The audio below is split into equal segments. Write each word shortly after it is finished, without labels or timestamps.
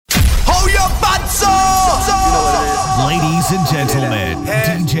Ladies and gentlemen,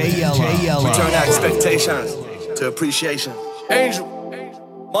 DJ Yellow. We turn our expectations to appreciation. Angel,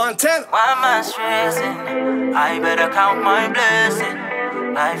 Montana. Why am I stressing? I better count my blessing.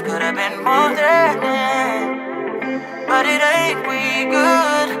 Life could have been more threatening, but it ain't we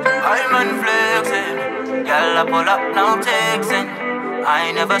good. I'm unflexing. Y'all I pull up, no texting.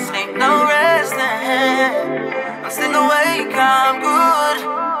 I never sleep, no resting. I'm still awake, I'm good.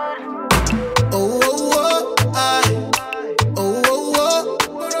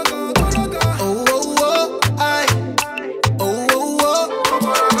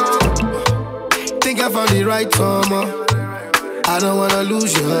 I found the right karma. I don't wanna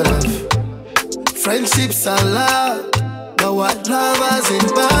lose your love. Friendships are loud, but what lovers in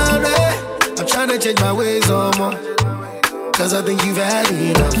Paris? I'm trying to change my ways on more, cause I think you've had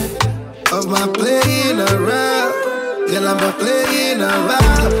enough of my playing around. Girl, I'm not playing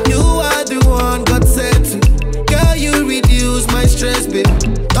around. You are the one God said to. Girl, you reduce my stress, babe.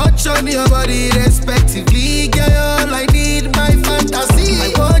 Touch on your body respectively. Girl, all I need my fantasy.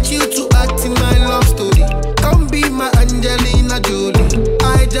 I want you to act in my love story. Come be my Angelina Jolie.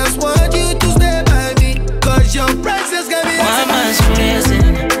 I just want you to stay by me, cause your presence got me. Why am I stressing?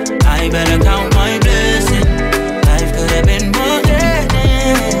 I better count my blessing. Life could have been more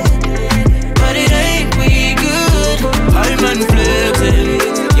threatening, but it ain't we good. I'm unflexing.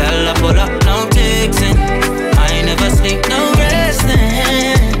 Y'all I pull up, no texting. I never sleep, no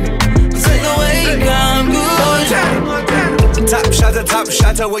resting. Still awake, I'm good. Top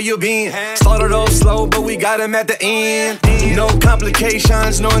shotter, where you been? Started off slow, but we got him at the end. No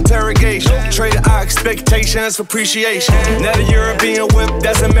complications, no interrogation. Traded our expectations for appreciation. Now the European whip,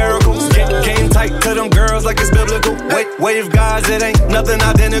 that's a miracle. Game tight to them girls like it's biblical. Wave guys, it ain't nothing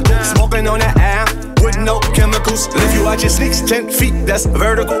identical. Smoking on that app with no chemicals. If you watch your sneaks 10 feet, that's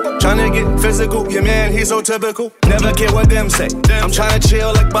vertical. Tryna get physical, your man, he's so typical. Never care what them say. I'm tryna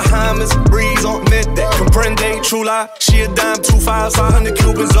chill like Bahamas, breeze on midday. Comprende, true lie. She a dime, 2.5, 500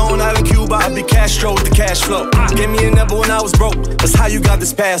 Cuban zone out in Cuba. I be Castro with the cash flow. Gave me a number when I was broke. That's how you got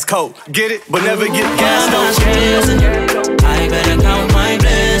this passcode. Get it, but never get gas though. I better count my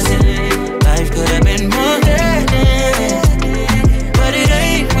blessing. Life could have been more threatening, but it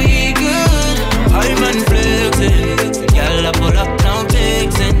ain't we good. I'm unflexing. Y'all I pull up, no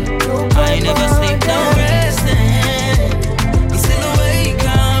texting. I never sleep, no resting. I'm still awake,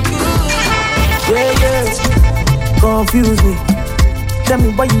 I'm good. Yeah. Confuse me. Tell me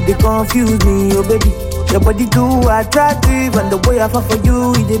why you they confuse me, oh baby. Your body too attractive, and the way I fall for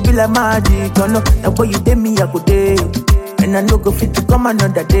you, it be like magic. Oh no, the way you did me, I could day, and I no go fit to come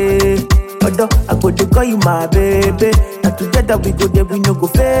another day. Although I could call you my baby, and together we go there, we no go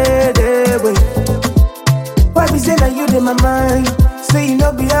fade away. Why be say that you in my mind? Say you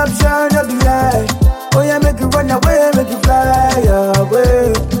no be option, no be lie. Oh yeah, make it run away, make it fly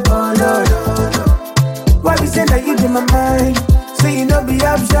away. Oh no. Why be say that you in my mind? Say you no be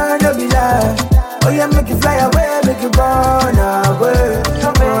option, no be lie. Oh yeah, make it fly away, make it run away. So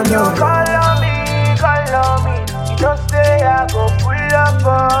when you call on me, you just say I go pull up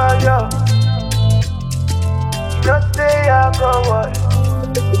for you. You just say I go what?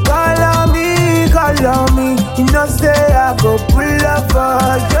 Call on me, you know say I go pull up for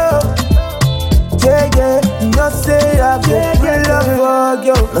you. Yeah, you know say I go pull up for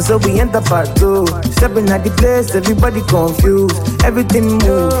you. Now so we enter part 2. Stepping at the place, everybody confused. Everything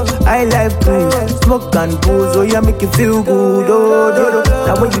move, I like cruise. Smoke and booze, oh yeah, make you feel good. Oh.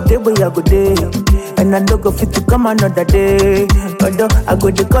 Now when you day, where I go day, and I don't go fit to come another day. Although I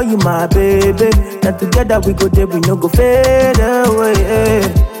go to call you my baby. Now together we go there, we no go fade away.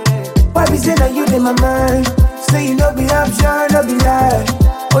 Why be say that you in my mind? Say you no be option, no be lie.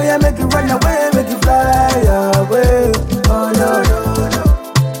 Oh yeah, make it run away, make it fly away. Oh no.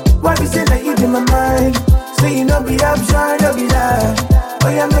 Why be say that you in my mind? Say you no be option, no be lie. Oh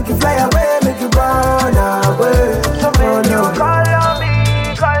yeah, make it fly away, make it run away. So when you call on me,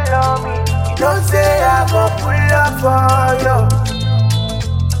 you don't say I go pull up for you.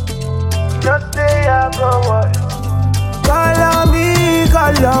 You don't say I go what?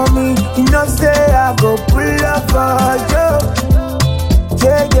 Call on me, you know say I go pull up for you.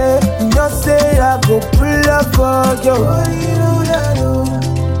 Yeah, you know say I go pull up for you. What do you know that?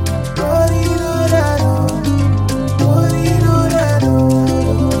 What do you know that? What do you know that?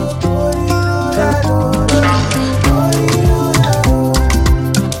 What do you know that? What do you know that?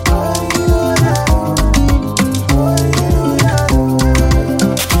 What do you know that? What do you know that?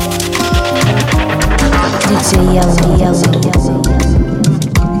 DJ Yellow-YellowBoy.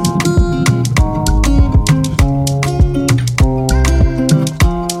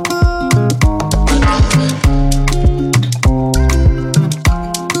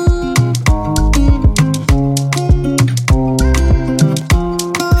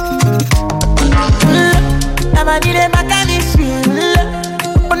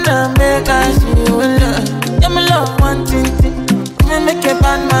 one thing, me make a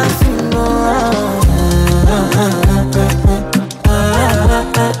bad man sing.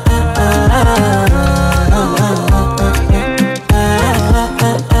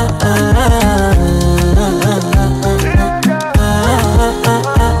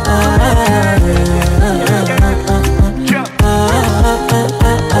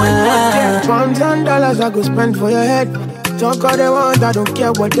 $1,000 I go spend for your head. Talk all they want, I don't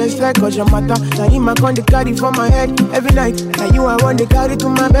care what they say, cause your matter. Now him I con the carry for my head every night. Now you I want the carry to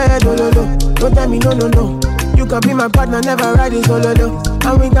my bed, oh no no. Don't tell me no no no. You can be my partner, never ride it solo no.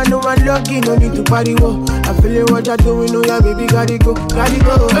 And we got no one lucky, no need to party wo. I feel it what you're doing, oh yeah baby, gotta go, gotta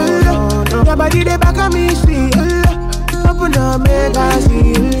go. Your body they back at me, see. Open up, make I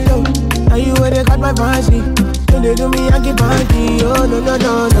see. Now you where they got my fancy. When they do me, I get panty. Oh no no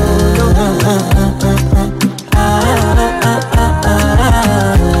no no no.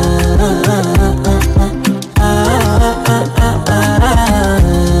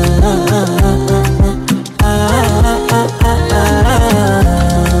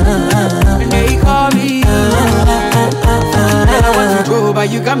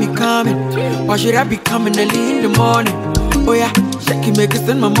 You got me coming. Why should I be coming early in the morning? Oh yeah, shake it, make it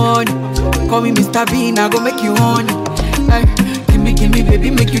send my money. Call me Mr. Bean, I go make you honey. Like, give me, baby,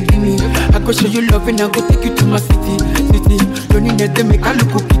 make you give me. I go show you love and I go take you to my city. Don't need that, make I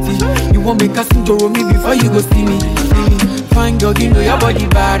look pity. You won't make us enjoy me before you go see me. Fine girl, you know your body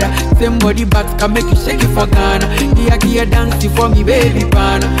bad. Same body back can make you shake it for Ghana. Here dancing for me, baby,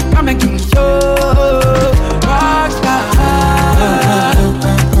 pana. Come and give me show. Rockstar.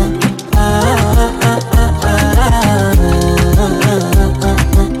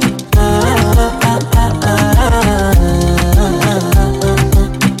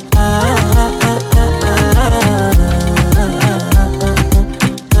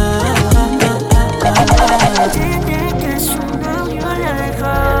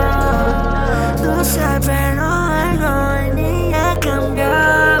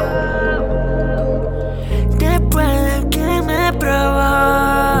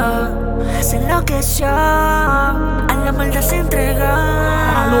 A la maldad se entrega.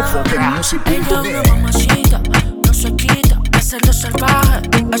 Ella una mamacita, no se quita, hacerlo salvaje,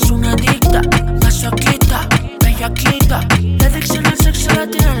 es una adicta, masoquita, bellaquita, la adicción al sexo la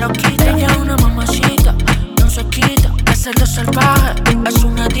tiene loquita. Ella una mamacita, no se quita, hacerlo salvaje, es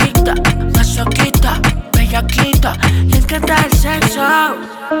una adicta, masoquita, bellaquita, le encanta el sexo.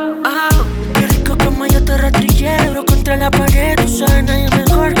 Oh, qué rico como yo te rastrillé, duro contra la pared, tú sabes nadie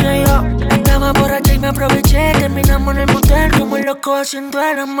mejor que yo. Estaba borracha y me aproveché, terminamos en el motel como un loco haciendo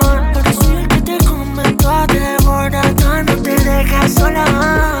el amor. Por eso el que te comentó, te devora, no te dejas sola.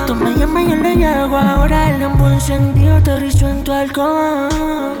 Tú me llamas y yo le llego, ahora el lambo encendido, te rizo en tu alcohol.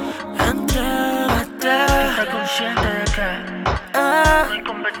 Entrégate, ¿estás consciente de que no hay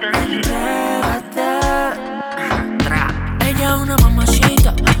competencia? Entrégate. Ella es una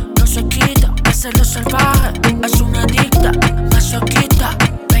mamacita, no se quita, hacerlo salvaje, es una adicta, masoquita,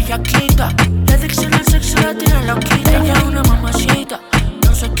 bellaquita, la adicción al sexo la tiene loquita. Ella es una mamacita,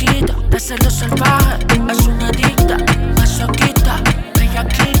 no se quita, hacerlo salvaje, es una adicta, masoquita,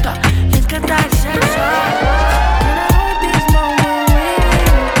 bellaquita, le encanta el sexo.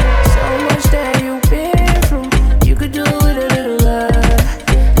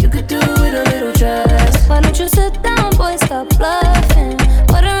 Stop bluffing.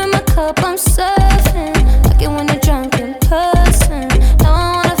 Water in my cup, I'm surfing. Like it when you're drunk in person. Now I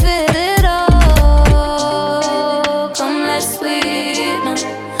wanna feel it all. Come let's sweeten.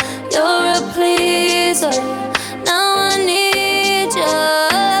 You're a pleaser. Now I need you.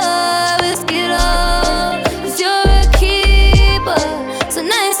 Risk it all. 'Cause you're a keeper. So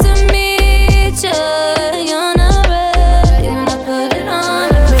nice to meet you. You're not ready when I put it on.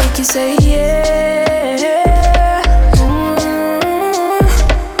 Make you say yeah.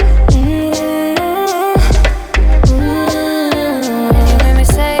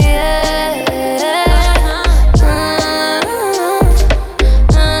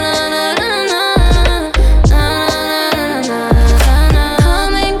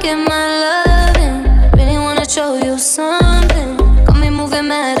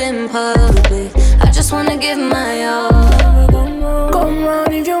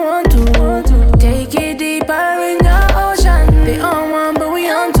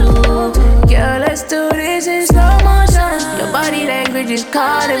 Just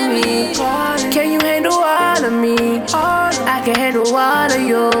calling me. Can you handle all of me? I can handle all of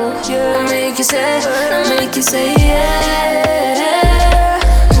you. I make you say yeah. You make me say yeah.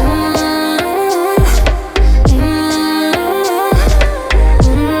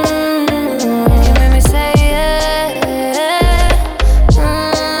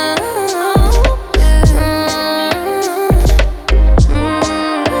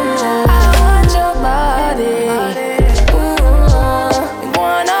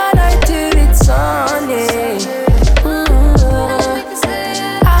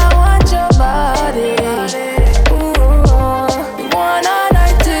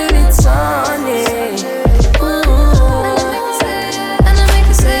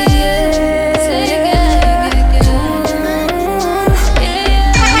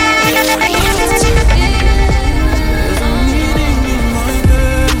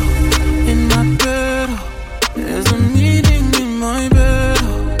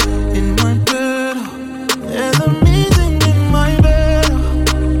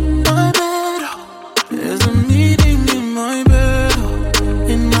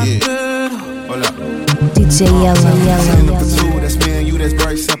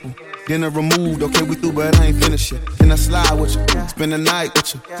 very simple. Dinner removed, okay, we through, but I ain't finished yet. Can I slide with you? Spend the night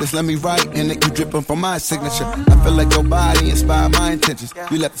with you. Just let me write in it, you dripping from my signature. I feel like your body inspired my intentions.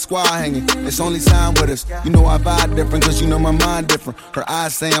 You left the squad hanging, it's only time with us. You know I vibe different, cause you know my mind different. Her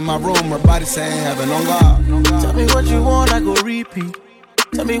eyes saying my room, her body saying heaven on God. Tell me what you want, I go repeat.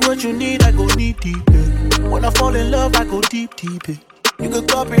 Tell me what you need, I go deep, deep. Yeah. When I fall in love, I go deep, deep. Yeah. You could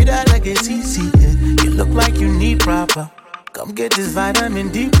copy that like it's easy. Yeah. You look like you need proper. Come get this vitamin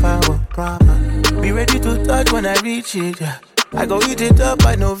D power, proper. Be ready to touch when I reach it, yeah. I go eat it up,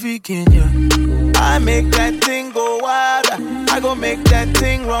 I know vegan, yeah. I make that thing go wilder. I go make that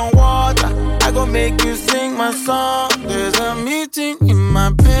thing run water. I go make you sing my song. There's a meeting in my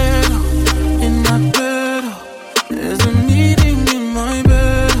bed, in my bed. There's a meeting in my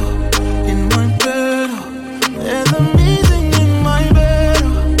bed, in my bed. There's a meeting in my bed,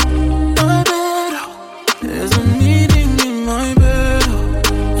 my bed. There's a meeting in my bed,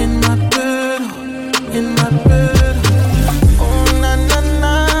 in my bed, in my bed. Oh na na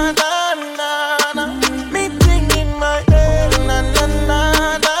na na na na. Meeting in my bed, na na na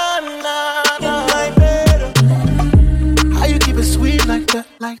na na na. My bed. How you keep it sweet like that,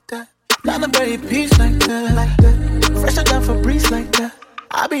 like that? Down the berry peach like that, like that. Fresher than Febreze like that.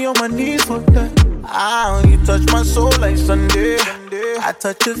 I be on my knees for that. Ah, you touch my soul like Sunday. I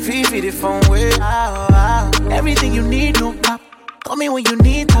touch your feet the different way. Everything you need, no pop. Call me when you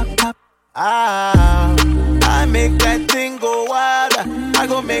need top, top. Ah, I make that thing go wilder. I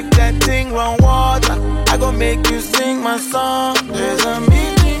go make that thing run water. I go make you sing my song. There's a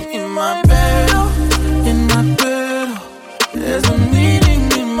meeting in my bed, in my bed. There's a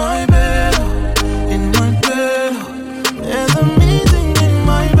meeting in my bed, in my bed. There's a meeting in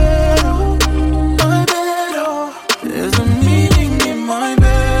my bed, my bed. There's a meeting in my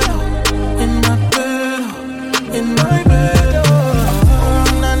bed, in my bed, in my bed. Oh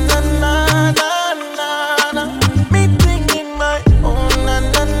na na na na na na. Meeting in my, oh na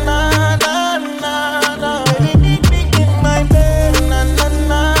na na na na na. Baby, meet me in my bed, na na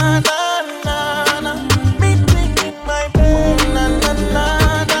na na na na. Meeting in my bed, oh na na na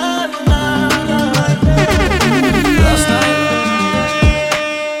na na na. Last night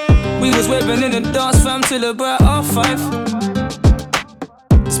we was waving in the dance fam till about 5:30.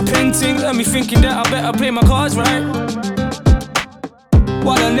 Sprinting, got me thinking that I better play my cards right.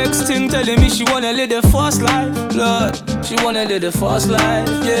 While the next thing telling me she wanna live the fast life, Lord, she wanna live the fast life,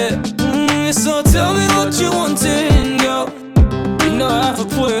 yeah. So tell me what you wanting, girl. You know I have to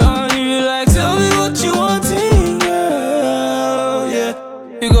put it on you, like tell me what you wanting, girl, yeah.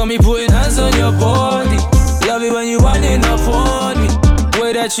 You got me putting hands on your body. Love it when you winding up on me.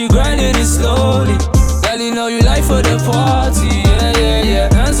 Way that you grinding it slowly. Girl, you know you like for the party, yeah, yeah,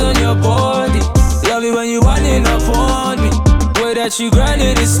 yeah. Hands on your body. Love it when you winding up on me. Way that you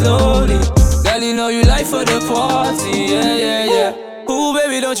grinding it slowly. Girl, you know you like for the party, yeah, yeah, yeah. Ooh,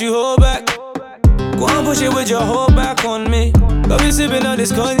 baby, don't you hold back. Go on, push it with your whole back on me. Go be sipping on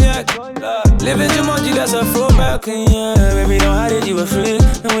this cognac. Living Jumanji, that's a throwback, yeah. Baby, don't hide it, you a freak,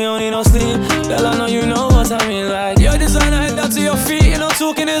 and we don't need no sleep. Girl, I know you know what I mean, like your designer head down to your feet. You know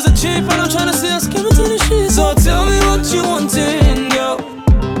talking is a cheap, and I'm trying to see us give it to the streets. So tell me what you wanting, girl.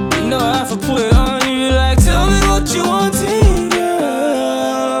 You know I have to put it on you, like tell me what you wanting,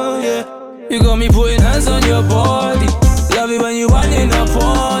 girl, yeah. You got me putting hands on your body. Love it when you winding up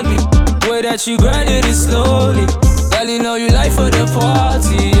on me. Way that you grinding it slowly. Girl, you know you like for the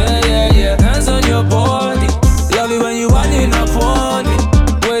party, yeah, yeah, yeah. Hands on your body. Love it when you winding up on me.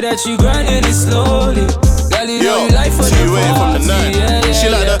 Way that you grinding it slowly. Girl, you know you like for the party, from the night. yeah, yeah, she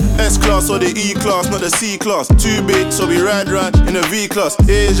like yeah. the S-class or the E-class, not the C-class. Too big, so we ride round in the V-class.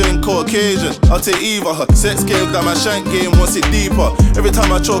 Asian, Caucasian, I'll take either. Her sex game got my shank game, wants it deeper. Every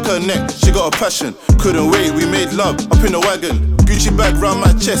time I choke her neck, she got a passion. Couldn't wait, we made love up in the wagon. Gucci bag round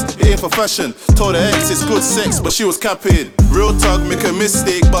my chest, it ain't for fashion. Told her ex it's good sex, but she was capping. Real talk, make a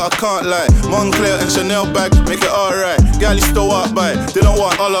mistake, but I can't lie. Moncler and Chanel bag, make it alright. Gal is still out by, they don't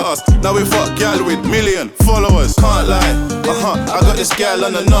want all of us. Now we fuck gal with million followers. Can't lie, I got this gal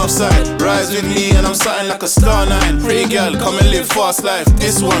on the north side. Rise with me and I'm something like a star 9. Pretty gal, come and live fast life.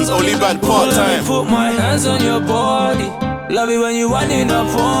 This one's only bad part time. Put my hands on your body. Love it when you winding up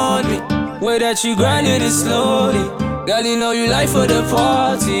on me. Way that you grinding it slowly. Girl, you know you like for the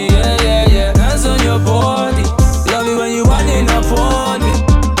party, yeah, yeah, yeah. Hands on your body. Love it when you winding up on me.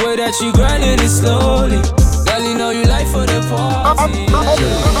 Way that you grinding it slowly. Girl, you know you like for the party, yeah,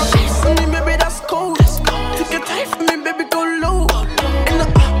 yeah. For me, baby, that's cold. Take your time for me, baby, go low. And the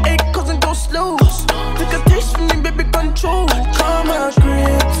ain't cousin go slow. Take a taste for me, baby, control. Come on,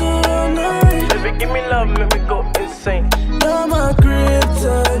 create tonight. Baby, give me love, make me go insane. You're my kryptonite.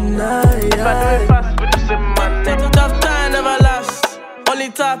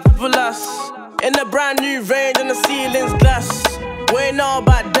 triple S. In a brand new range and the ceiling's glass. We ain't know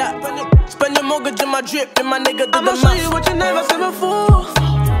about that. Spend your mortgage in my drip, and my nigga did I'ma show you what you never seen before.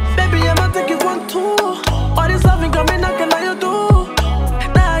 Baby, I'ma take you on tour. All this loving got me knocking on your door.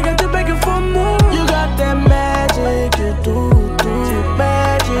 Now I got to beg you for more. You got that magic, you do.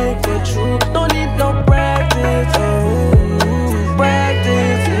 Magic for true. Don't need no practice.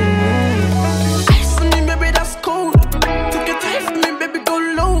 Practice. Ice on me, baby, that's cold. Take a taste from me, baby, go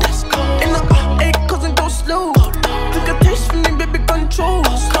low. In the A-cause and go slow. Take a taste from me, baby, control.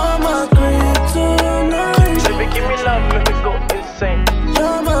 Come on, kryptonite. Baby, give me love, make me go insane.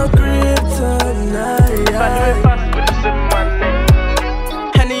 You're my kryptonite. If I do it fast, but it's in my name.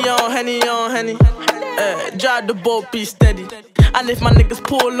 Henny on, Henny on, Henny. Drive the boat, be steady. And if my niggas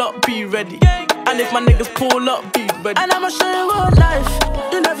pull up, be ready. And if my niggas pull up, be ready. And I'ma show you what life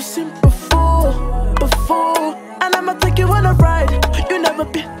you never seen before. And I'ma take you on a ride you never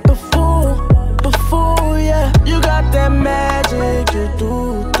been before, yeah. You got that magic, you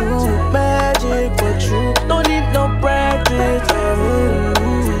do. Magic for true. Don't need no practice,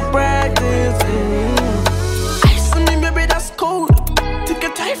 practice. Ice on me, baby, that's cold. Take a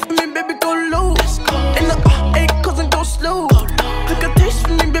taste from me, baby, go low. In the A-cause and go slow. Take a taste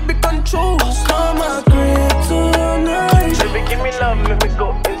from me, baby, control. Come on, kryptonite. Baby, give me love, make me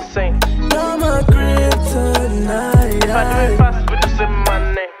go insane. Come on, kryptonite. If I do it fast, but it's in my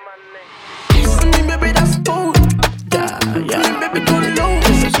name. Ice on me, baby, that's cold. Yeah. Baby, go low.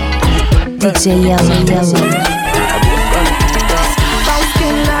 DJ Yellow. Brown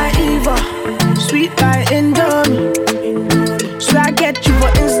skin like Eva, sweet like Indomie. Should I get you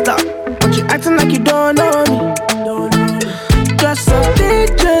for Insta? But you acting like you don't know me. Just so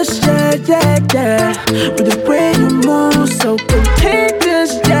dangerous, yeah. With the way you move, so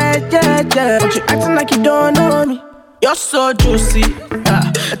contagious, yeah. But you acting like you don't know me. You're so juicy,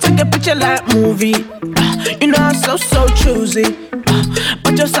 I take a picture like movie. You know I'm so choosy,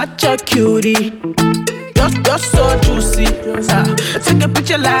 but you're such a cutie. You're so juicy, I take a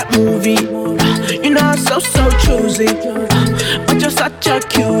picture like movie. You know I'm so choosy, but you're such a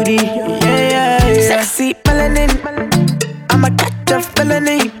cutie. Yeah. Sexy melanin, I'ma catch a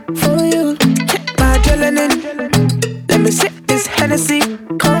felony for you. Check my adrenaline. Let me sip this Hennessy.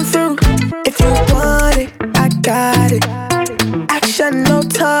 Come through if you want it. I got it. Action, no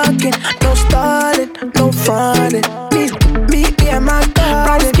talking, no stalling, no fronting. Me and my God.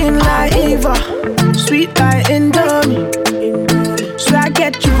 Brown skin like Eva, sweet like Indomie. Should I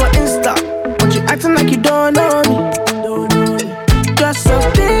get you for Insta? But you acting like you don't know me. Just so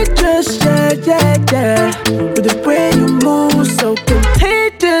dangerous, yeah. With the way you move, so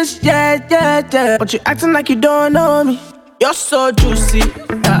contagious, yeah. But you acting like you don't know me. You're so juicy,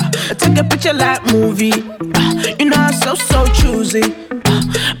 I take a picture like movie. You know I'm so choosy,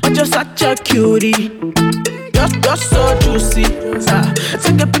 but you're such a cutie. You're so juicy, I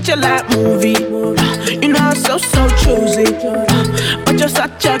take a picture like movie. You know I'm so choosy, but you're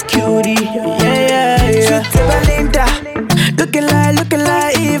such a cutie. Yeah. Sweet Belinda, looking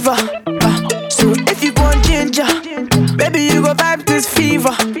like Eva. So if you want ginger, baby you go vibe this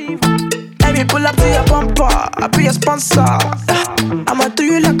fever. Let me pull up to your bumper, I'll be your sponsor. I'ma do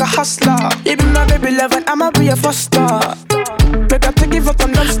you like a hustler. You be my baby lover, I'ma be your foster. Make up to give up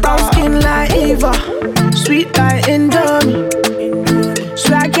on non-stop. Skin like Eva, sweet like Indomie.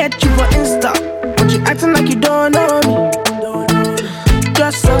 Should I get you for Insta? But you acting like you don't know me.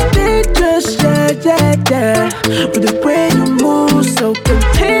 Just so dangerous, yeah. With the way you move, so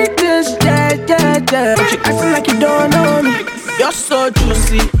contagious, yeah. But you acting like you don't know me. You're so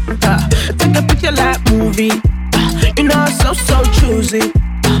juicy, take a picture like movie. You know I'm so choosy,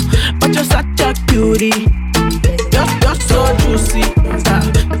 but you're such a cutie. You're so juicy,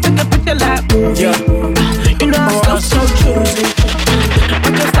 take a picture like movie. You know I'm so choosy,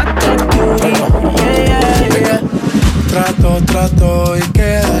 but you're such a cutie. Yeah. Trato y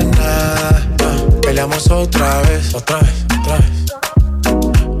queda nada. Peleamos otra vez.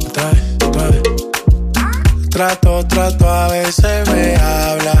 Trato, a veces me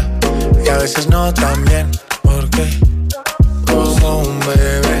habla y a veces no tan bien. ¿Por qué? Como un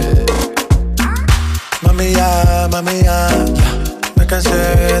bebé. Mami ya, me cansé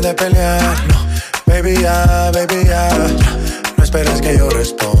de pelear. Baby ya, no esperes que yo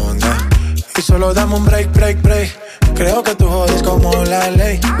responda. Y solo dame un break. Creo que tú jodes como la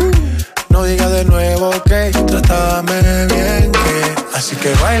ley. No digas de nuevo, ok. Trátame bien, que así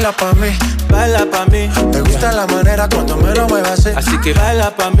que baila pa' mí. Me gusta la manera cuando me lo muevas así. Así que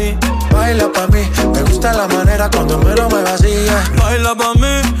baila pa' mí. Me gusta la manera cuando me lo muevas así. Baila pa'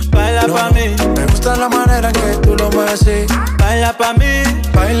 mí. Me gusta la manera en que tú lo muevas. así. Baila pa' mí,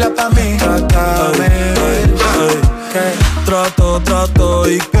 trátame bien. Trato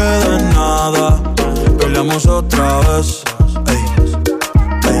y que de nada peleamos otra vez.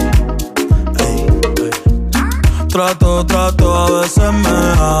 Trato, a veces me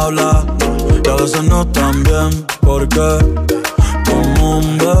habla y a veces no tan bien, porque como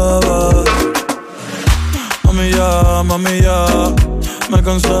un bebé. Mami ya, me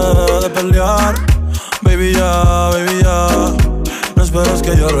cansé de pelear. Baby ya, no esperes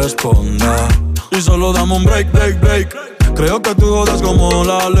que yo responda. Y solo dame un break. Creo que tú jodas como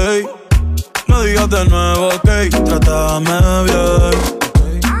la ley. No digas de nuevo, ok, trátame bien.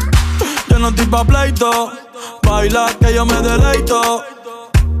 Yo no estoy pa' pleito, baila que yo me deleito.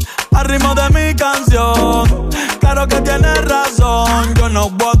 Al ritmo de mi canción, claro que tienes razón. Yo no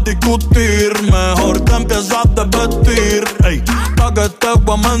voy a discutir, mejor te empiezo a desvestir. Ey, pa' que te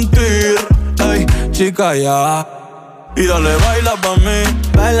voy a mentir. Ey, chica ya. Y dale, baila pa'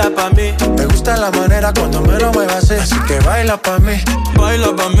 mí. Me gusta la manera cuando me lo muevas así que baila pa' mí.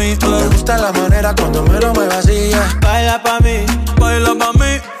 Me gusta la manera cuando me lo muevas así. baila pa' mí.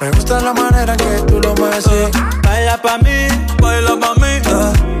 Me gusta la manera que tú lo mueves así. Baila pa' mí.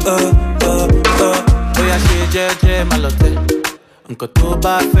 Oya ṣe malote, nǹkan tó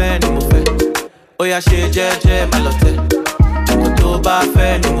bá fẹ́ ni mo fẹ́. Oya ṣe malote, nǹkan tó bá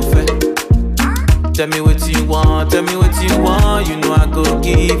fẹ́ ni mo fẹ́. Tell me what you want, you know I go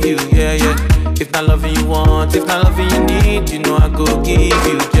give you, yeah. If not loving you want, if not loving you need, you know I go give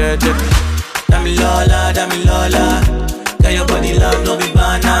you, yeah. Dami Lola, got your body love, no be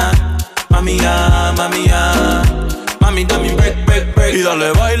banana. Mami ya, mami dame break. Y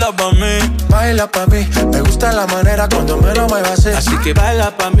dale, baila pa' mí. Me gusta la manera cuando me lo muevas así que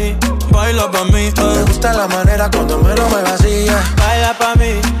baila pa' mí. Me gusta la manera cuando me lo muevas así. Baila pa'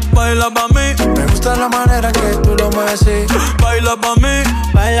 mí. Me gusta la manera que tú lo mueves así. Baila pa' mí.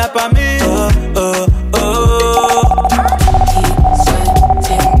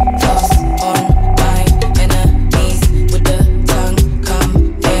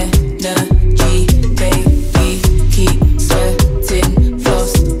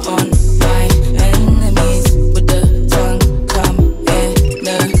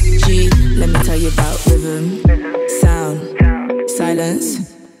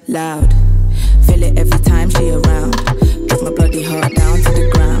 Loud, feel it every time she around. Give my bloody heart down to the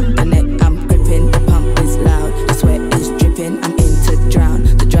ground. The neck I'm gripping, the pump is loud. The sweat is dripping, I'm in to drown.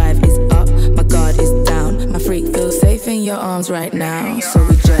 The drive is up, my guard is down. My freak feels safe in your arms right now. So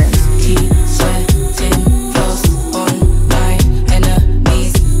we just keep sweating, close on my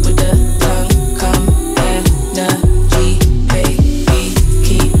enemies with the tongue come energy, baby.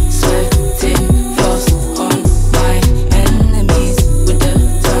 Keep sweating, close on my enemies with the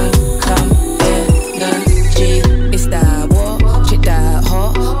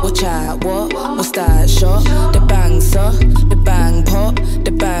what's that shot? The bang suck, the bang pop,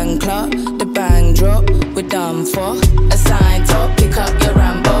 the bang clock, the bang drop. We're done for. A sign top, pick up your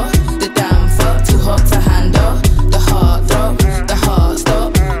Rambo. The damn fuck, too hot to handle. The heart throb, the heart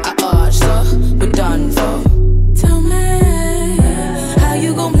stop. I arch so, we're done for. Tell me, how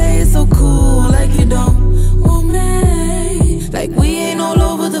you gon' play it so cool like you don't want me? Like we ain't all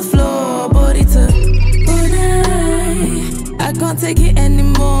over the floor, body to body. I can't take it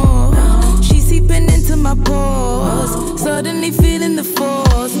anymore. Seeping into my pores, suddenly feeling the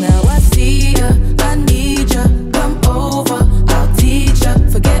force. Now I see ya, I need ya. Come over, I'll teach ya.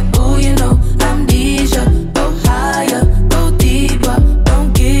 Forget who you know, amnesia. Go higher, go deeper.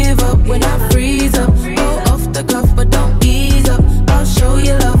 Don't give up when I freeze up. Go off the cuff, but don't ease up. I'll show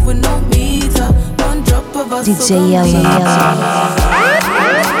you love with no meter. One drop of us. DJ Yellow-YellowBoy.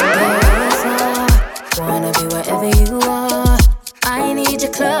 Wanna be wherever you are. I need you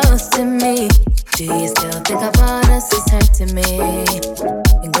close to me. Do you still think of all this is hurting me?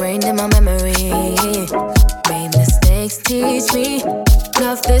 Ingrained in my memory. Made mistakes, teach me.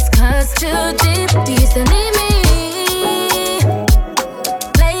 Love this cuts too deep. Do you still need me?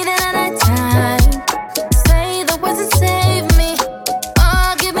 Late in the night time. Say the words and save me.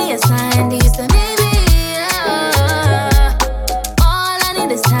 Oh, give me a sign. Do you still need me? All I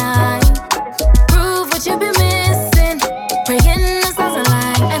need is time. Prove what you've been missing. Praying the stars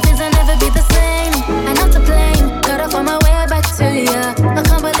align and things will never be the same. I know to blame, gotta find my way back to ya. I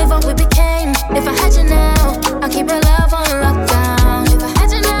can't believe what we became. If I had you now, I'll keep your love on lockdown. If I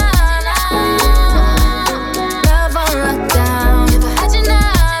had you now,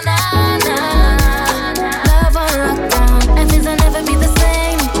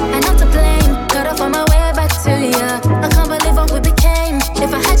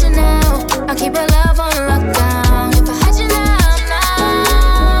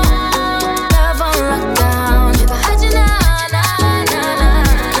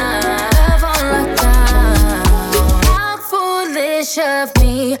 of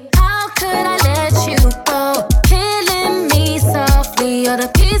me. How could I let you go? Killing me softly. You're the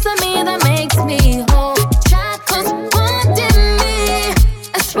piece of me that makes me whole. Shackles bonding me.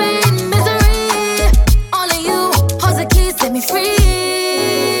 A sweet misery. Only you holds the keys, set me free.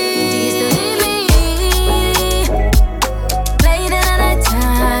 Do you still need me? Late in the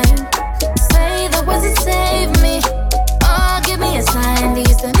nighttime. Say the words that save me. Oh, give me a sign. Do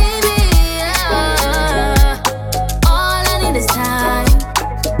you still need me? All I need is time.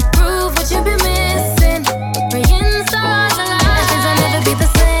 Prove what you've been missing. Praying stars align. Things will never be the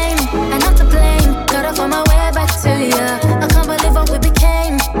same. I'm not to blame. Gotta find my way back to you. I can't believe what we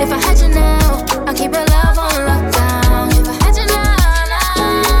became. If I had you now, I'll keep your love on lockdown. If I had you now,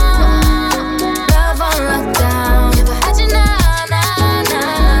 love on lockdown. If I had you now,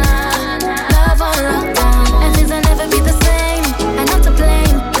 love on lockdown. And things will never be the same. I'm not to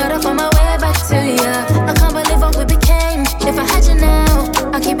blame. Gotta find my way back to you. I can't believe what we became. If I had you now,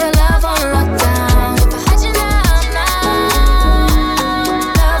 I'll keep your love on lockdown. If I had you now,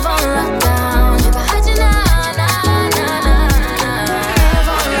 love on lockdown. If I had you now, love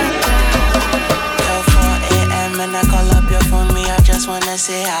on lockdown. 4 a.m. and I call up your phone, me, I just wanna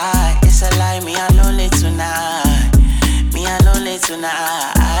say hi. It's a lie, me, I'm lonely tonight. Me, I'm lonely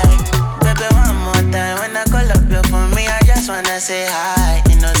tonight. Baby, one more time, when I call up your phone, me, I just wanna say hi.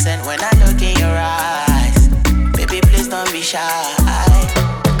 Innocent when I look in your eyes. Baby, please don't be shy.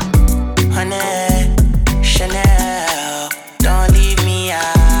 Honey, Chanel, don't leave me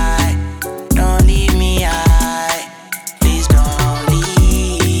high. Don't leave me high. Please don't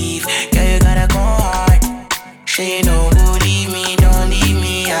leave. Girl, you gotta go hard. Sure you know who leave me, don't leave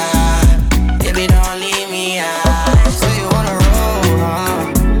me high. Baby, don't leave me high. So you wanna roll, huh?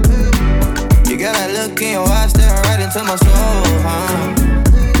 You got that look in your eyes, staring right into my soul, huh?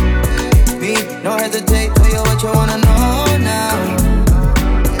 Me, no hesitate, tell you what you wanna know now.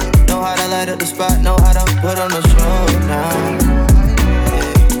 Know how to light up the spot, know how to put on the show now.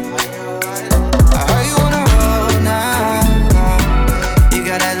 I heard you wanna roll now. You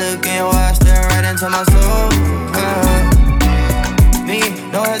got that look in your eyes, staring right into my soul, huh? Me,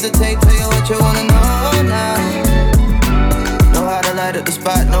 no hesitate, tell you what you wanna know now. Know how to light up the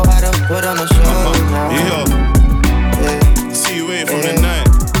spot, know how to put on the show now. Yeah. See you waiting from the night.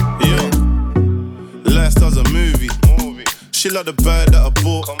 Yeah. Last does a movie. She like the bag that I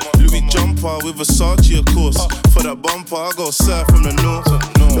bought. Louis jumper with Versace, of course. For that bumper, I go south from the north.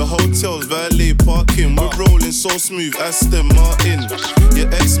 The hotel's valet parking. We're rolling so smooth, Aston Martin. Your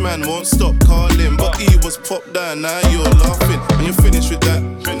ex-man won't stop calling, but he was popped down, now you're laughing. When you're finished with that,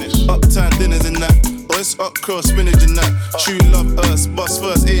 uptown dinners and that. Or it's up cross, spinach and that. True love us, bust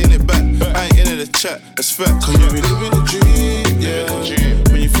first, ain't it back. I ain't into the chat, that's fact. Cause you be living the dream, yeah.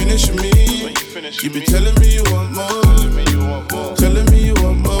 When you finish with me, you be telling me you want more. Telling me you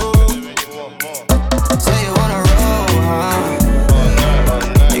want more. Say you wanna roll, huh?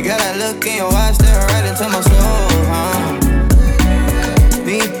 You got that look in your eyes, staring right into my soul, huh?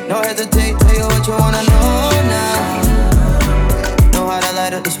 Me, no hesitate, tell you what you wanna know now. Know how to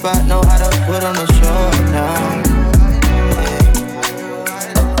light up the spot, know how to put on the show now.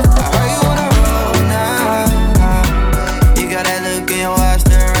 I heard you wanna roll now. You got that look in your eyes,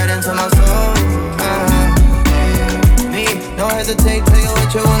 staring right into my soul, huh? Me, no hesitate, tell you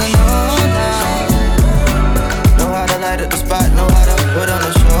what you wanna know now. Know how to light up the spot, know how to put on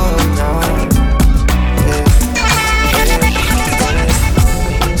the show now.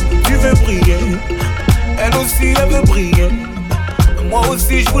 Tu veux briller, elle aussi elle veut briller. Moi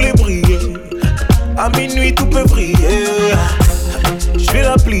aussi je voulais briller. À minuit tout peut briller. Je vais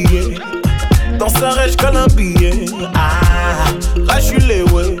la plier. Dans sa rêche qu'elle a un billet. Ah, là je suis les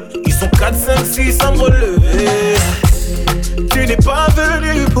ouais. Ils sont 4, 5, 6 à me relever. Tu n'es pas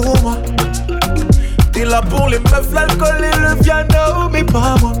venu pour moi. T'es là pour les meufs, l'alcool et le piano, mais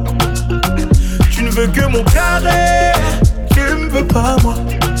pas moi. Tu ne veux que mon carré, tu me veux pas moi.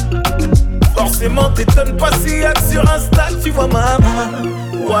 Forcément t'étonnes pas si y'a que sur Insta tu vois maman.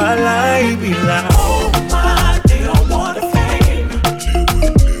 Voilà, il be là. Oh my, they don't want the fame.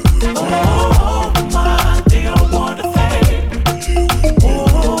 Oh my, they don't want the fame.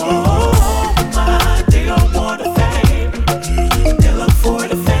 Oh my, they don't want the fame. They look for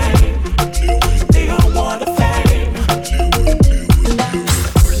the fame. They don't want the fame.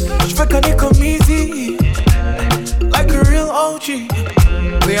 J'veux connaître comme easy, like a real OG.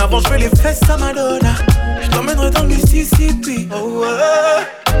 Mais avant j'fais les fesses à Madonna. J't'emmènerai dans le Mississippi. Oh ouais,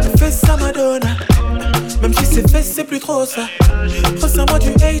 les fesses à Madonna. Même si c'est fesses c'est plus trop ça. Ressens-moi du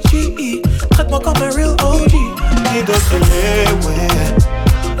H.E.E. Traite-moi comme un real OG. Qui d'autre l'est, ouais.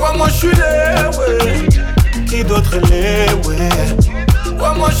 Ouais, moi j'suis l'est, ouais. Qui d'autre l'est, ouais.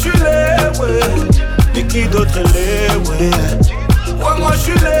 qui d'autre l'est, ouais. Ouais, moi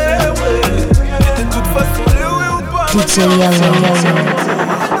j'suis les, ouais. Et de toute façon, les oui ou pas. DJ Yellow-YellowBoy.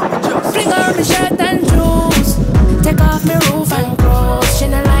 Fling on me shirt and shoes. Take off me roof and clothes. She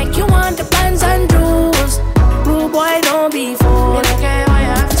not like you want the pants and shoes. Rude boy, don't be fooled. You don't care what you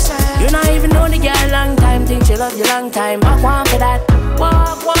have to say. You not even know the girl long time. Think she love you long time. Walk one for that.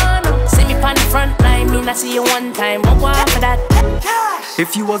 Walk one. See me on the front line. Me not see you one time. Walk one for that.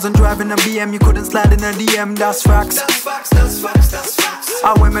 If you wasn't driving a BM, you couldn't slide in a DM, that's facts. That's facts, that's facts, that's facts.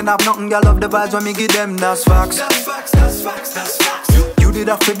 Our women have nothing, girl love the vibes when me give them, that's facts. That's facts, that's facts, that's facts. You did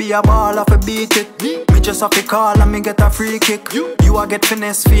have to be a ball, have to beat it. Me just have to call and me get a free kick. You a get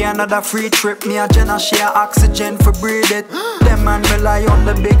finesse for another free trip. Me a Jenna share oxygen for breathe it. Them man rely on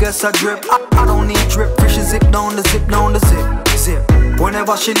the biggest a drip. I don't need drip, fish zip down the zip, down the zip, zip.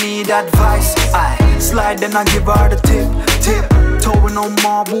 Whenever she need advice, I slide then I give her the tip, tip. Towing on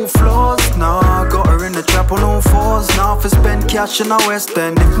marble floors, nah, got her in the trap on all fours. Now if I spend cash in the West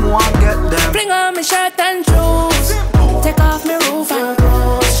End, if more I get them. Bring on me shirt and shoes. Take off me roof and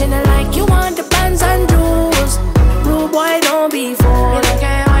clothes. She not like you want the pants and shoes. Rude boy, don't be fooled. You don't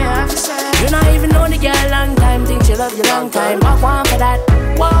care what you have to say. You not even know the girl long time. Think she love you long time. Walk one for that.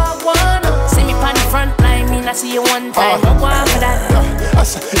 Walk one. See me on the front line. Me not see you one time. Walk one for that.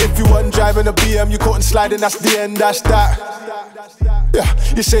 If you wasn't driving a BM, you couldn't slide in, that's the end, that's that. Yeah,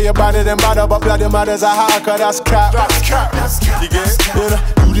 you say you're better than matter, but bloody matters a hacker, that's cap. That's cap, that's cap. You get it? You know,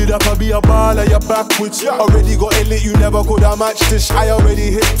 you did up and be a baller, you're backwards. Already got a lit, you never could have matched this. I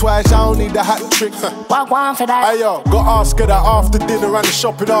already hit twice, I don't need the hat trick. Walk one for that. Hey yo, got ask her that after dinner and the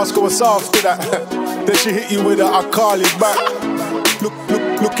shopping, ask her what's after that. Then she hit you with a I call it back.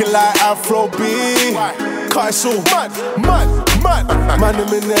 Looking like Afrobeat. Cause it's so mad. Man,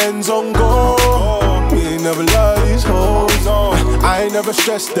 them in the ends on go. We ain't never love these hoes. I ain't never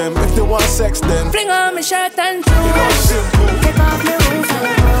stressed them. If they want sex, then fling on me shirt and shoes. Take off me roof and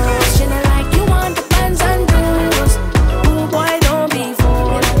clothes. She not like you want the pants and shoes. Ooh boy, don't be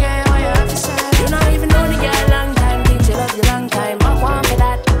fooled. You don't care what you have to say. You not even know the girl long time. Think she love you long time. Walk one for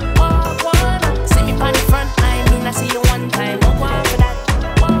that. Walk one. See me on the front line. Me not see you one time. Walk one for that.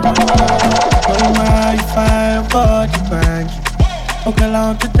 Oh my, you fine body bag. Okay,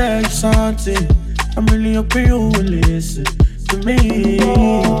 long to tell you something. I'm really hoping you will listen to me.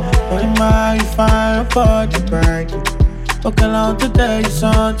 Oh my, you fine body bag. Okay, long to tell you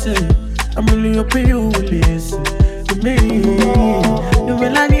something. I'm really hoping you will listen to me. You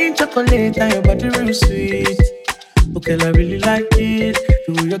will I need chocolate and your body real sweet. Okay, I really like it.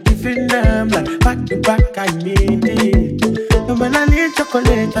 The way you're giving them like back to back, I need it. You will I need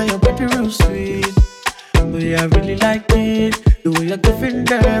chocolate and your body real sweet. But yeah, I really like it. The way you're giving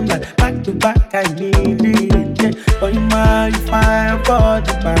them like back to back, I need it. Yeah. Oh, you might find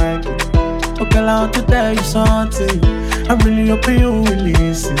body bag. Okay, I want to tell you something. I'm really hoping you will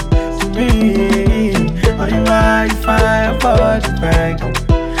listen to me. Oh, you might find body bag.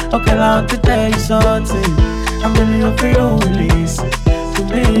 Okay, I want to tell you something. I'm really hoping you will listen to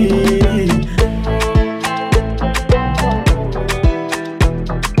me.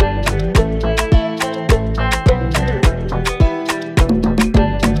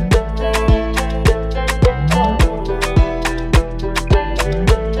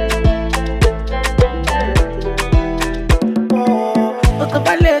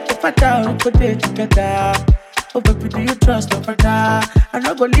 We could be together. Oh baby, do you trust me for that? I'm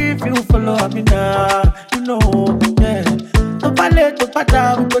not gonna leave you, follow me now. You know, yeah. To ballet, to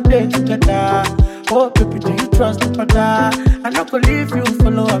pata, we could be together. Oh baby, do you trust me for that? I'm not gonna leave you,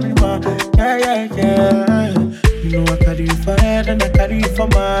 follow me now. Yeah. You know I carry you for head and I carry you for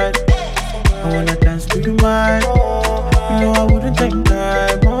mind. I wanna dance to you, mine. You know I wouldn't take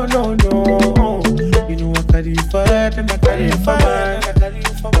time. Oh no. You know I carry you for head and I carry you for mind.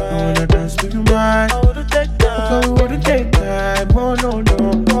 I wanna dance with you, man. I wouldn't take time. We wouldn't take time. Oh no.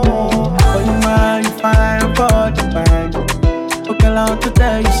 Oh you mind, you fine body bag. Okay, I want to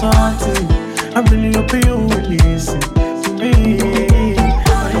tell you something. I'm really hoping you will listen to me.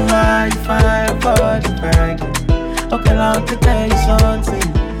 Oh you mind, you fine body bag. Okay, I want to tell you something.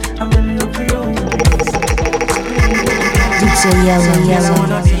 I'm really hoping you will listen to me. DJ Yellow-YellowBoy. I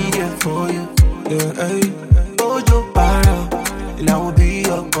wanna be there for you. Yeah, hey. Oh, you para. And I will be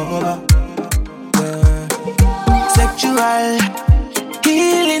your cover. Yeah. Sexual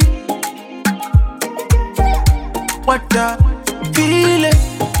healing. What the feeling?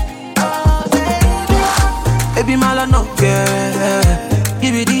 Oh, baby, my love, no care.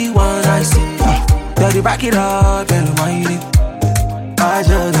 Give me the one I see. Daddy, back it up and wind it. I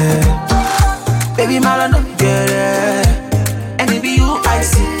just Baby, my love, no care. And it be you I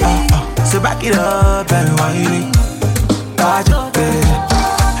see. So back back it up and whine it.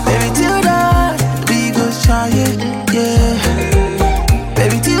 Baby, till that, we go try it, yeah.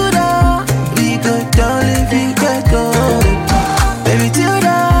 Baby, till that, we go down if we get go. Baby, till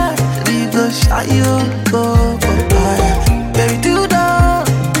that, we go shy you go. Baby, till that,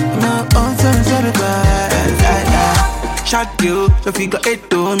 my own time to be bad. Shot you, so figure it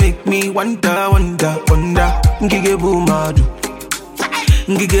to make me wonder.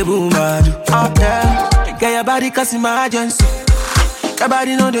 Gige boomadu, out there. Get your body cause emergency. Your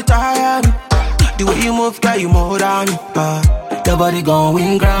body know they tire me. The way you move, girl, you more than me. Your body gon'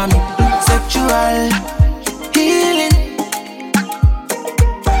 win Grammy. Sexual healing.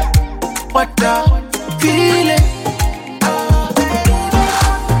 What the feeling?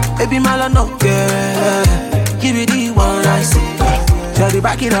 Baby, my love no girl. Give me the one I see. Tell you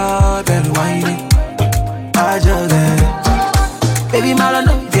back it up and whine it. I just baby, my love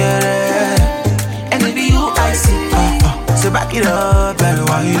no girl. And it be you I see. So back it up and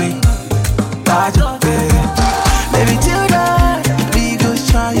whine it. Baby, till that, we go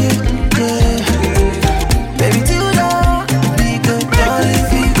try it, yeah. Baby, till that, we go down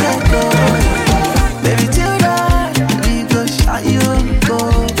if we get go. Baby, till that, we go shy you go.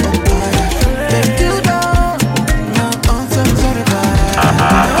 Baby, till that, my own time to the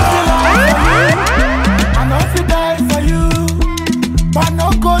vibe. I know if you die for you, but no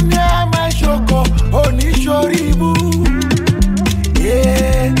go near my shoko, only shoribu.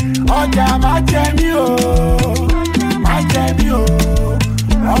 Yeah, ọjà má jẹ mí o,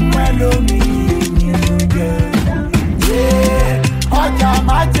 ọmọ ẹlòmí. Yeah, ọjà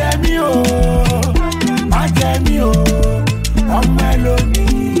má jẹ mí o, ọmọ ẹlòmí.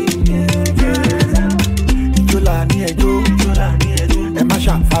 Ìjọla ní ẹjọ́, ẹ má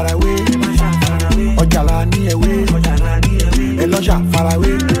ṣàfarawé. Ọjà la ní ẹwé, ẹ lọ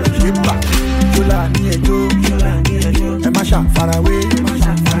ṣàfarawé. Ìjọla ní ẹjọ́, ẹ má ṣàfarawé.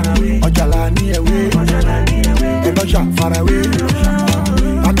 Ọjà la ní ẹwé, ẹ lọ ṣàfarawé.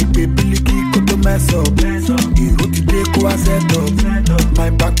 Mami pé bílíkì kó tó mẹ́sọ̀, ìró ti dé kó wá sẹ́tọ̀. My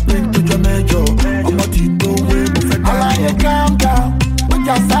back pain tó jọ mẹ́jọ, ọmọ ti tó wé mo fẹ́ dájọ́. Aláyé calm down,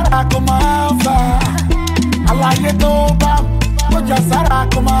 ọjà sára kò máa fà. Aláyé tó bá, ọjà sára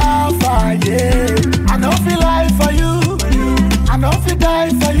kò máa fà. I no fit lie for you, I no fit die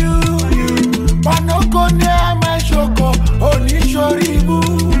for you. But no go near my shoko, only shoribu.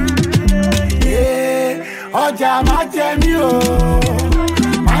 Ọjà má jẹ mí o,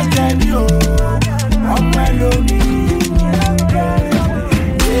 ọmọ ẹlòmí.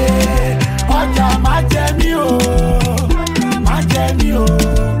 Ọjà má jẹ mí o,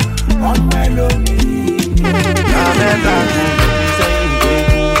 ọmọ ẹlòmí.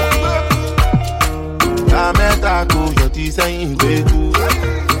 Lamẹ́ta kò yọ ti sẹ́yìn gbẹ́kú.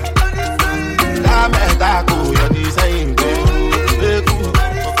 Lamẹ́ta kò yọ ti sẹ́yìn gbẹ́kú.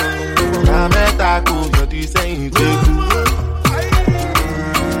 Lamẹ́ta kò yọ ti sẹ́yìn gbẹ́kú.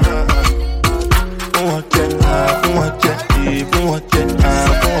 Fún wọn jẹ, fún wọn jẹ, fún wọn jẹ,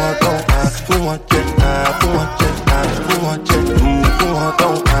 fún wọn tán, fún wọn jẹ, fún wọn jẹ, fún wọn jẹ, fún wọn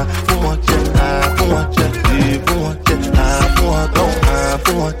tán, fún wọn jẹ, fún wọn jẹ, fún wọn jẹ, fún wọn tán,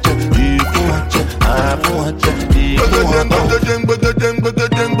 fún wọn jẹ, fún wọn jẹ, fún wọn jẹ,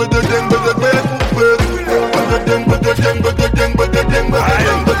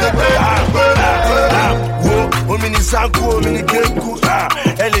 omi ni sanku, omi ni keku.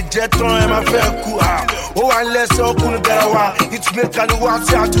 Ẹ lè jẹ tán, ẹ máa fẹ́ kú. Ó wà lẹ́sẹ̀ ọkùnrin bẹ̀rẹ̀ wa. Ìtumẹ̀ kálíwá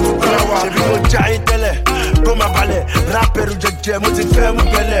tí a tún bẹ̀rẹ̀ wa. Ṣèbí mo já yín tẹ́lẹ̀, kó máa balẹ̀. Rápẹ̀rù jẹjẹ, mo ti fẹ́ mú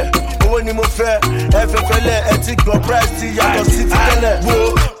bẹ̀lẹ̀. Owó ni mo fẹ́, ẹ fẹ́ fẹ́lẹ̀. Ẹ ti gbọ́ price ti yàtọ̀ sí ti tẹ́lẹ̀. Wo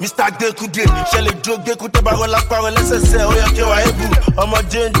Mr. Gbẹ́kúdé, ṣẹlẹ̀ jó Gbẹ́kúdé bá wọlé apá wọlé lẹ́sẹ̀sẹ̀. Ó yẹ kí wàá ébù.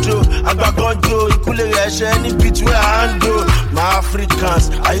 Ọmọdé ń jó, àgbà kan jó. Ìkúlẹ̀ rẹ̀ ṣẹ́ ní beat where I handle. My Africans,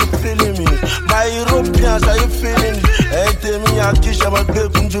 are you feeling me? My Europeans, are you feeling me? Ẹ̀yin tèmi àkíṣe ọmọ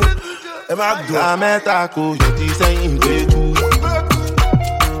Gbẹ́kúndé. Ẹ má gbọ́. Lamẹ́ta kò yọ ti sẹ́yìn gbẹ́kú.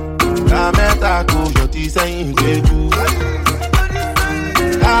 Lamẹ́ta kò yọ ti sẹ́yìn gbẹ́kú.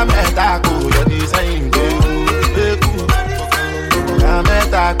 Lamẹ́ta kò yọ ti sẹ́yìn gbẹ́kú.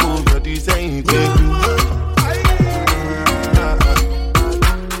 Lamẹ́ta kò yọ ti sẹ́yìn gbẹ́kú.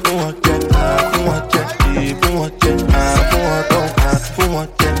 Fún wọn jẹ, fún wọn jẹ, fún wọn jẹ, fún wọn tán, fún wọn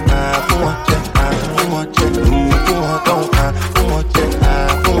jẹ, fún wọn jẹ, fún wọn jẹ, fún wọn tán, fún wọn jẹ,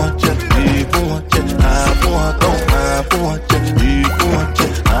 fún wọn jẹ, fún wọn jẹ, fún wọn tán, fún wọn jẹ, fún wọn jẹ,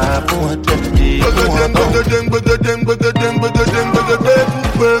 fún wọn jẹ, fún wọn tán.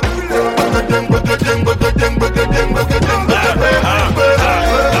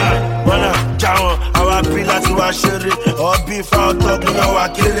 Wọ́n náà já wọn, àwa bí láti wá ṣeré. Ọ̀bí fáwọn tọ́kùn náà wa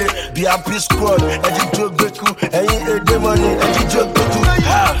kéré bí a peace squad ẹjí jó gbẹkú ẹyin èdè money ẹjí jó gbẹkú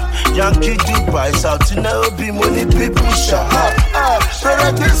Yankee Dubai South Nairobi mo ní people ṣá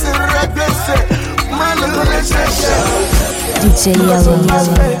rẹ̀rẹ̀ gbèsè máa lọ lè ṣẹṣẹ. DJ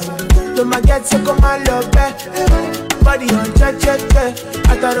Yellow-YellowBoy. Don't forget to come and love back. Body on check.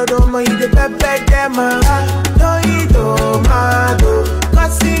 I thought I don't mind the back them. No, you don't mind.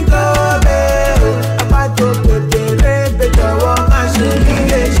 Cause you go there. I'm to put the red, the woman should be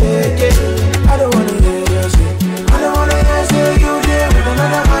shaking. I don't wanna hear you say. I don't wanna hear say you there with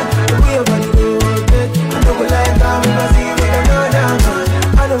another man. The way your body do it. I don't like I'm gonna see you with another man.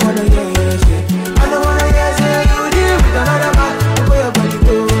 I don't wanna hear you say. I don't wanna hear say you there with another man. The way your body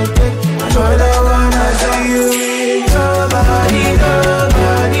do it. I don't wanna see you with nobody.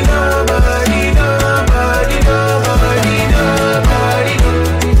 Don't wanna see with nobody.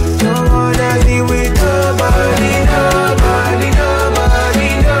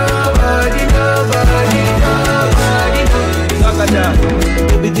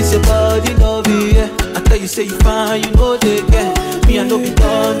 Baby, this your body, no be, yeah. I tell you, say you fine, you know they get. Me, I know be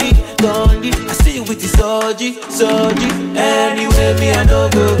dundee. I see you with the surgery. Anyway, me, I know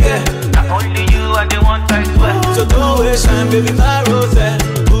go get. Not only you, I the one I swear. So don't waste time, baby, my rose.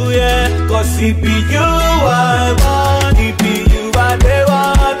 Ooh, yeah. Cause it be you, I want. It be you, I they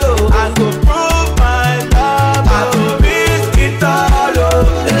want to. I go prove my love. I go risk it all, oh.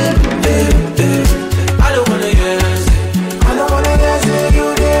 I don't wanna hear you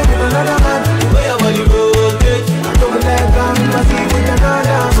there with another man. where your body rotate. I don't like I'm gonna see with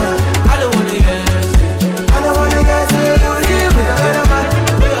another man. I don't wanna hear say you there with another man.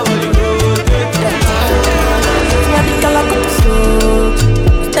 where your body rotate. Yeah, the girl I put the soap.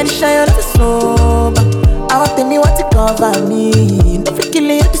 Steady shine on the soap. I want tell me what to cover me. No fit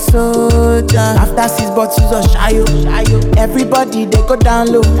killing you the soldier. After 6 bottles of shayo, everybody they go down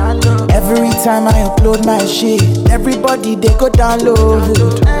low. Every time I upload my shit, everybody they go down low.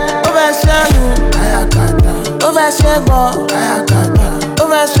 Overshadow, overshadow,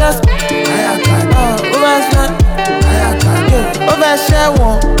 overstress,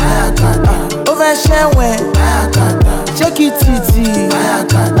 overshadow, shake it easy,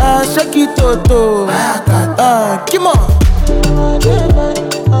 shake it toto, come on.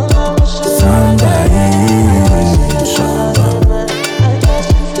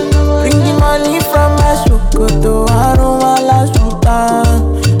 Bring the money from my Sokoto, I don't wanna shoot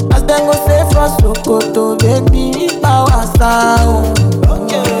down. As them go say for Sokoto, baby, power sound.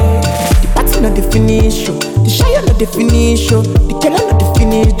 The party not the finish, the shy not the finish, the killer not the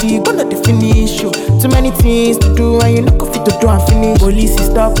finish, the gun not the finish. Too many things to do and you no go fit to do and finish. Police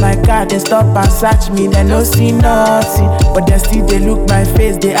stop my car, they stop and search me, they no see nothing, but they still they look my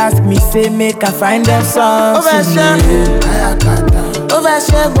face, they ask me say make I find them something.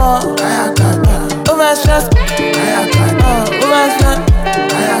 Overshare, overstress,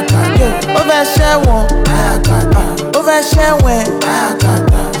 overshare when,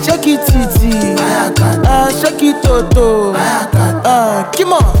 shake it easy, shake it toto,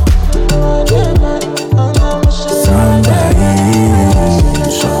 come on.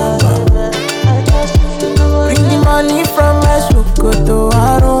 Bring the money from my Sokoto,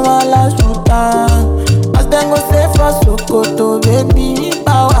 I don't wanna shoot down. As them go say for Sokoto, baby,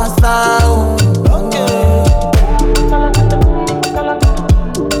 power sound.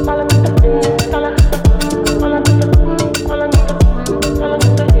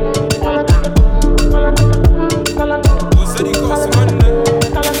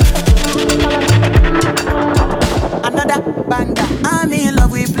 Another banger. I'm in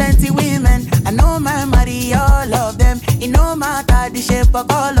love with plenty women. I know my money, all of them. It no matter the shape or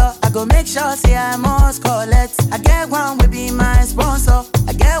color. I go make sure say I must collect. I get one will be my sponsor.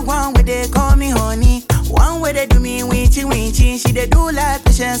 I get one where they call me honey. One where they do me winchy. She they do like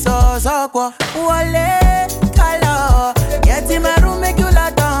patience or so. Wale color. Get in my room make you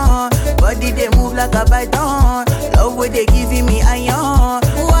lot on. Body they move like a python. Love where they giving me iron.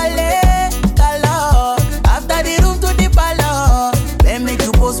 Wale color. After the room to the palace. Then make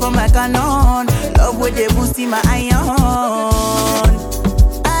you pose for my canon. Love where they boosting my iron.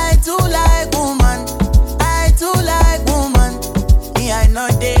 I too like woman. Me I know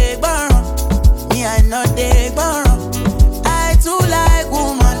they burn. I too like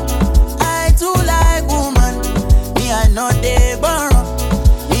woman. Me I know they burn.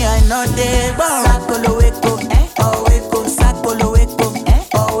 Sakolo weko, oh weko. Sakolo weko,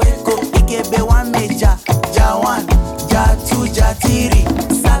 oh weko. Ikebe one meja, ja one, ja two, ja three.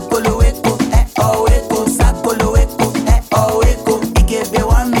 Sakolo weko, oh weko.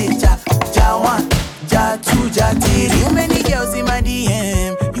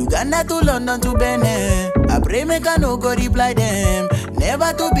 Ghana to London to Benin. I pray make I no go reply them.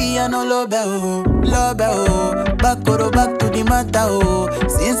 Never to be an love oh. Back to the matter oh.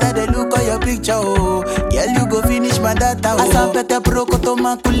 Since I dey look at your picture oh. Girl you go finish my data oh. Asapete proko to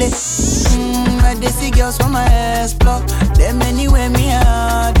makule. I dey see girls from my explore. Them anywhere me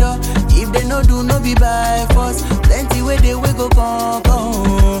adore. If they no do no be by force. Plenty way they we go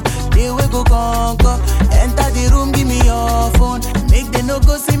conquer. They we go conquer. Enter the room give me your phone. Make they no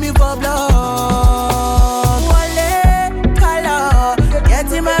go see me for blood. Wale color.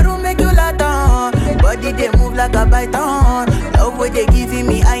 Get in my room make you lot on. Body they move like a python. Love way they giving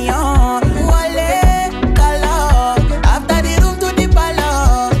me iron. Wale color. After the room to the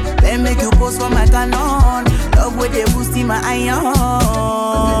palace. Then make you pose for my canon. Love way they boosting my iron.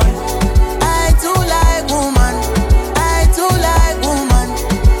 I too like woman. I too like woman.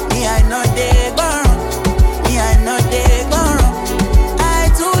 Me I know they burn. Me I know they burn. I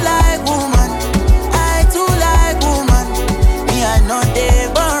too like woman. I too like woman. Me I know they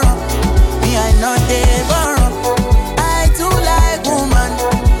burn. Me I know they burn. I too like woman.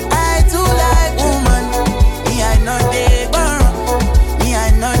 I too like woman. Me I know they burn. Me I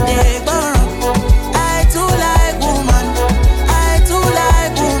know they burn. I too like woman. I too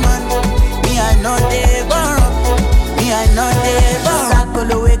like woman. Me I know they burn. Me I know they burn.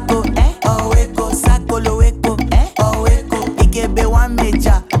 Sakolo weko, oh weko, sakolo weko, oh weko. Ikebe one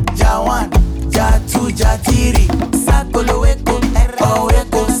meja, ja one, ja two, ja three. Sakolo weko, oh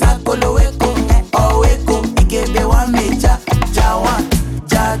weko, sakolo weko, oh weko. Ikebe one meja, ja one,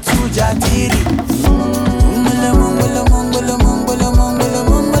 ja two, ja three. Mongolo, mongolo, mongolo, mongolo, mongolo,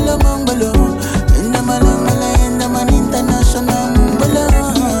 mongolo, mongolo. Enda malangala, enda man international mongolo.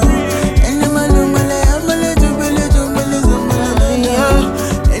 Enda malangala, amale jubele, jubele, jubele.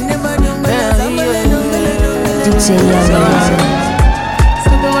 Enda malangala, amale jubele, jubele. DJ Yellow.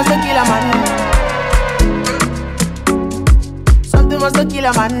 Something must kill a man. Something must kill a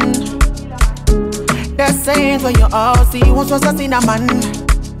man. They're saying when you all see once was a sin a man.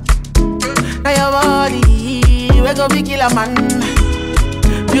 Now your body, we go be kill a man.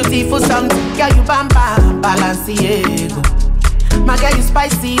 Beautiful something, girl you bam bam, Balenciaga. My girl you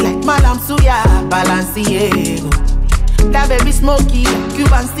spicy like Malam Suya, Balenciaga. That baby smoky,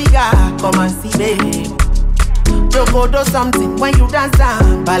 Cuban cigar, come and see baby. Joko do something when you dance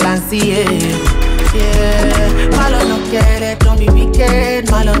down, Balenciaga. Yeah, Malo no quiere, don't be wicked,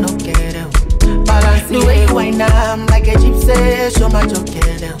 Malo no quiere. Balenciaga. The way you wind up like a gypsy, show my joke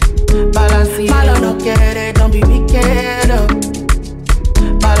Balenciaga. Malo no quiere, don't be wicked.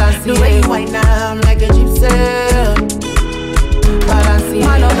 Balenciaga. The way you wind up like a gypsy. Balenciaga.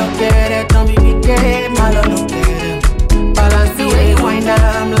 Malo no quiere, don't be wicked, Malo no quiere. Balenciaga. The way you wind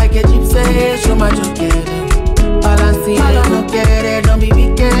up like a gypsy, show my joke Balenciaga. Malo no quiere, don't be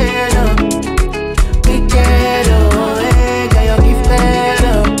wicked. Wicked, oh, hey, girl, you're gifted,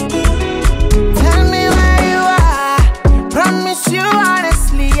 oh. Tell me where you are. Promise you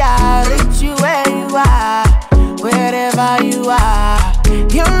honestly, I'll reach you where you are. Wherever you are.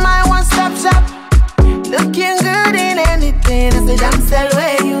 You're my one-stop shop. Looking good in anything. I say, damn, tell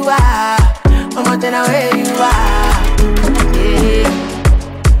where you are. I'm not telling where you are. Yeah.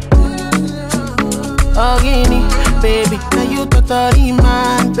 Oh, Guinea, baby. Now you totally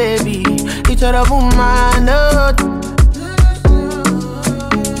man, baby. Each other woman, oh.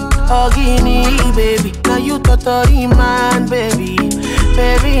 Oh, Guinea, baby. Now you totally man, baby.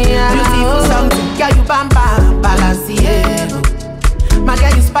 Baby, yeah. Beautiful something, girl, you bam bam, Balenciaga. My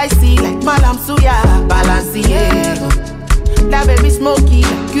girl, you spicy like Malam Suya, Balenciaga. That baby smoky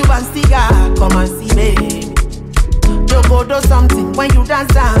like Cuban cigar, come and see, baby. Joko do something when you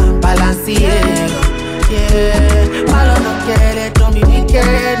dance down, Balenciaga. Yeah, Malo no quiere, don't be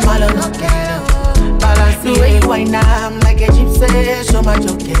wicked, Malo no quiere. Balenciaga. The way you wind up like a gypsy, show my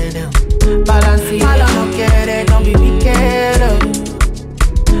joke Balenciaga. Malo no quiere, don't be wicked.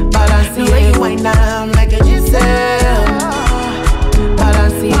 Balenciaga. The way you wind up like a gypsy.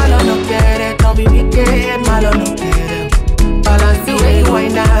 Balenciaga. Malo no quiere, don't be wicked, Malo no quiere. Balenciaga. The way you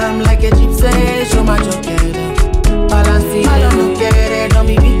wind up like a gypsy, show my joke Balenciaga. Malo no quiere, don't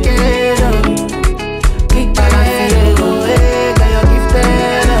be wicked.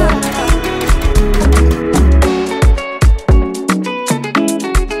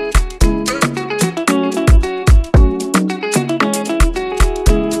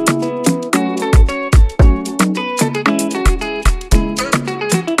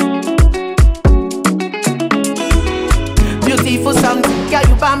 Beautiful something, girl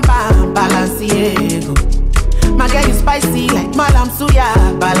you bam bam, Balenciaga. My girl you spicy like Malam Suya,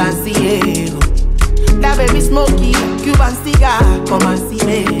 Balenciaga. That baby smoky, Cuban cigar, come and see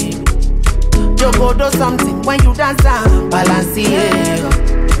me. go do something when you dance. Balanciego.